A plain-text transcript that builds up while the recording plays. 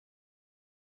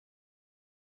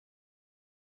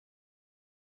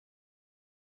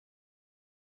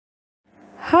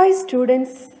Hi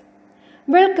students,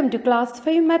 welcome to class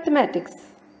 5 mathematics.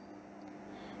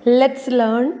 Let's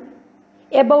learn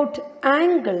about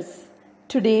angles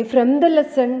today from the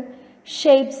lesson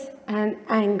shapes and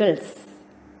angles.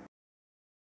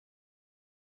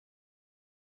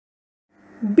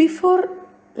 Before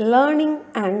learning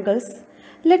angles,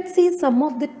 let's see some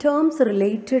of the terms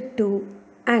related to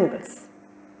angles.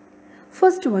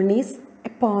 First one is a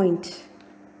point.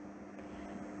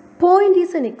 Point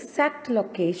is an exact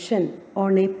location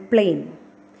on a plane.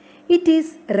 It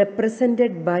is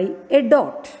represented by a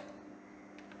dot.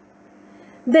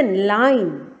 Then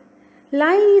line.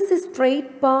 Line is a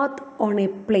straight path on a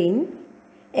plane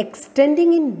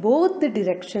extending in both the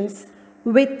directions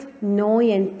with no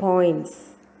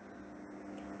endpoints.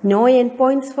 No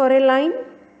endpoints for a line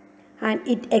and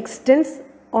it extends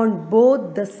on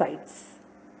both the sides.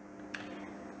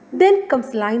 Then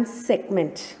comes line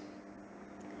segment.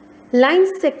 Line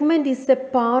segment is a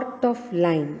part of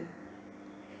line.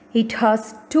 It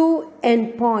has two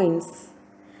endpoints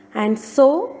and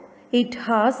so it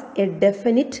has a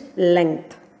definite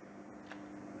length.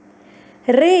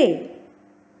 Ray.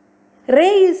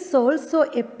 Ray is also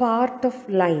a part of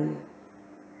line.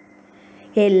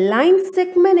 A line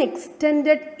segment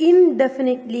extended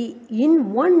indefinitely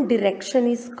in one direction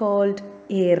is called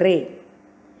a ray.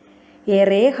 A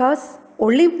ray has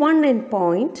only one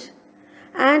endpoint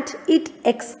and it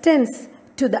extends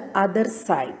to the other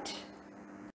side.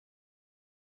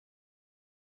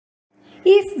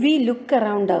 If we look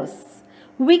around us,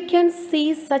 we can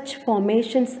see such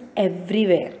formations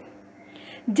everywhere.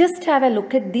 Just have a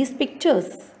look at these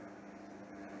pictures.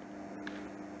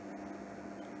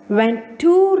 When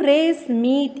two rays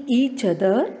meet each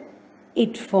other,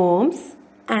 it forms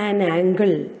an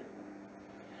angle.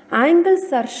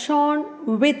 Angles are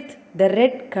shown with the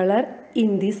red color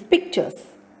in these pictures.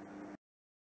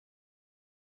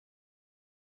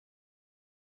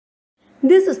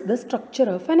 This is the structure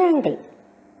of an angle.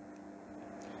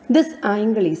 This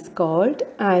angle is called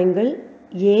angle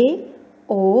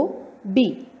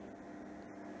AOB,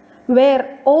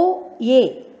 where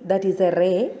OA, that is a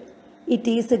ray, it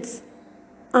is its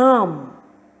arm.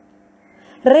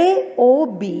 Ray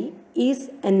OB is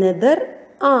another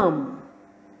arm.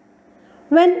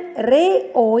 When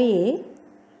ray OA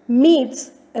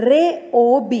meets ray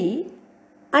OB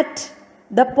at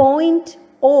the point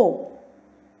O,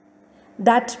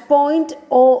 that point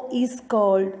O is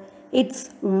called its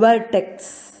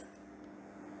vertex.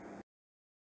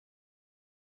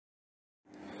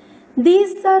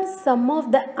 These are some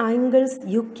of the angles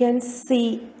you can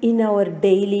see in our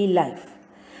daily life.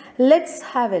 Let's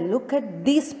have a look at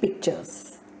these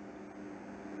pictures.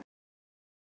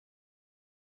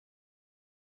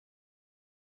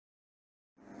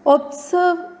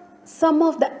 Observe some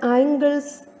of the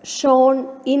angles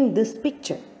shown in this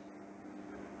picture.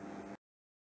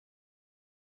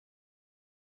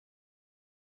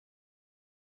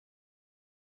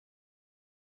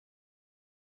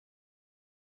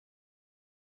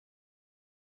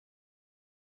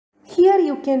 Here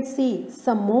you can see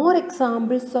some more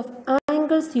examples of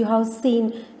angles you have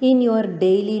seen in your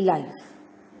daily life.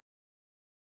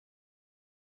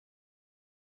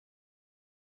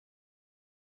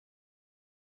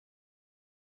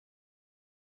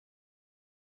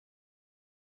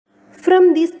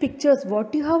 From these pictures,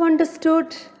 what you have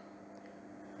understood?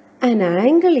 An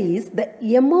angle is the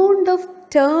amount of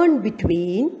turn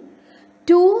between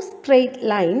two straight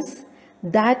lines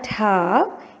that have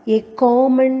a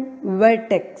common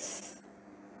vertex.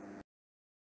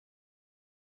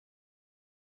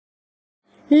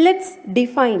 Let's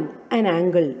define an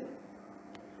angle.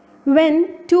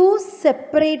 When two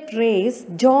separate rays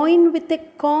join with a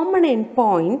common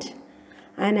endpoint,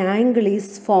 an angle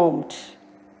is formed.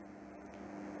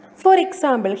 For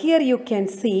example, here you can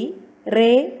see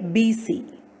ray BC.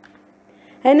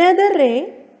 Another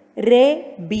ray,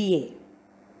 ray BA.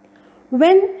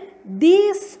 When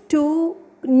these two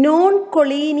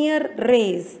non-collinear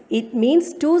rays, it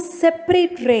means two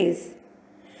separate rays,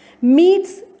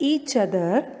 meets each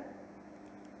other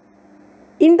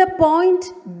in the point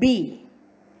B,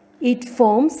 it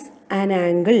forms an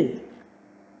angle.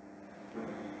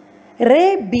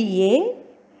 Ray BA,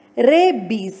 ray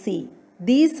BC.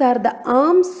 These are the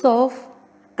arms of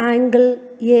angle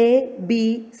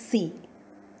ABC.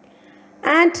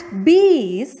 And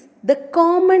B is the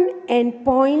common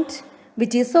endpoint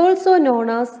which is also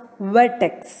known as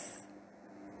vertex.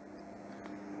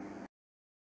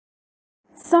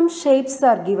 Some shapes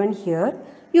are given here.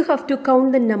 You have to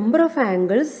count the number of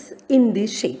angles in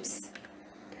these shapes.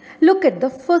 Look at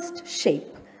the first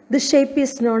shape. The shape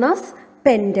is known as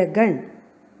pentagon.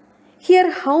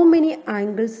 Here, how many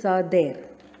angles are there?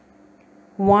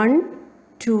 1,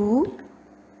 2,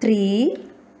 3,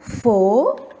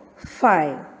 4,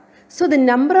 5. So the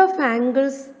number of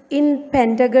angles in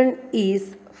pentagon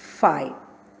is 5.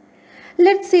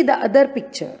 Let's see the other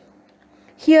picture.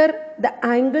 Here the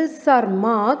angles are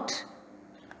marked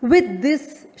with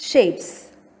these shapes.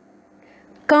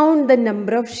 Count the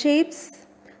number of shapes.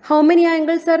 How many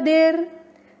angles are there?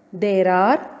 There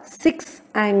are 6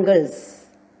 angles.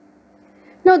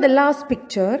 Now the last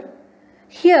picture.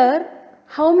 Here,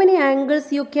 how many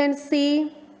angles you can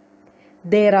see?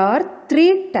 There are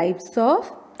 3 types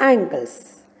of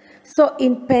angles. So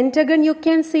in pentagon you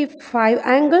can see 5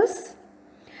 angles.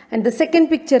 And the second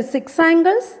picture 6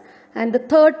 angles. And the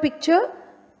third picture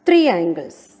 3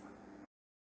 angles.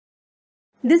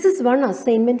 This is one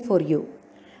assignment for you.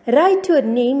 Write your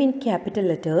name in capital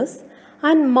letters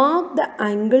and mark the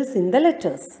angles in the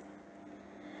letters.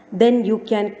 Then you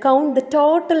can count the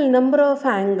total number of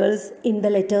angles in the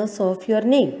letters of your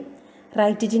name.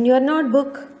 Write it in your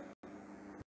notebook.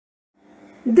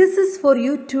 This is for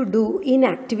you to do in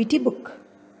activity book.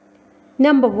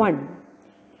 Number 1.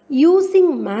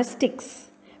 Using matchsticks,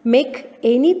 make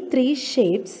any 3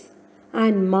 shapes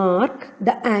and mark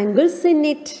the angles in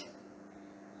it.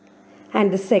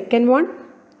 And the second one,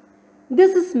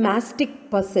 this is matchstick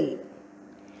puzzle.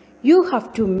 You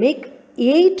have to make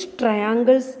 8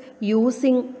 triangles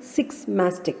using 6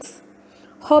 matchsticks.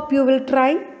 Hope you will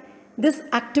try this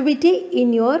activity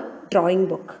in your drawing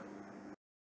book.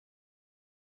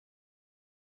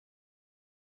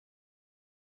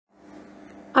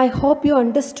 I hope you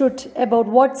understood about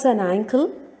what's an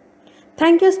angle.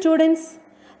 Thank you, students.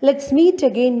 Let's meet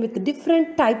again with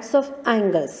different types of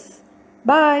angles.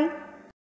 Bye.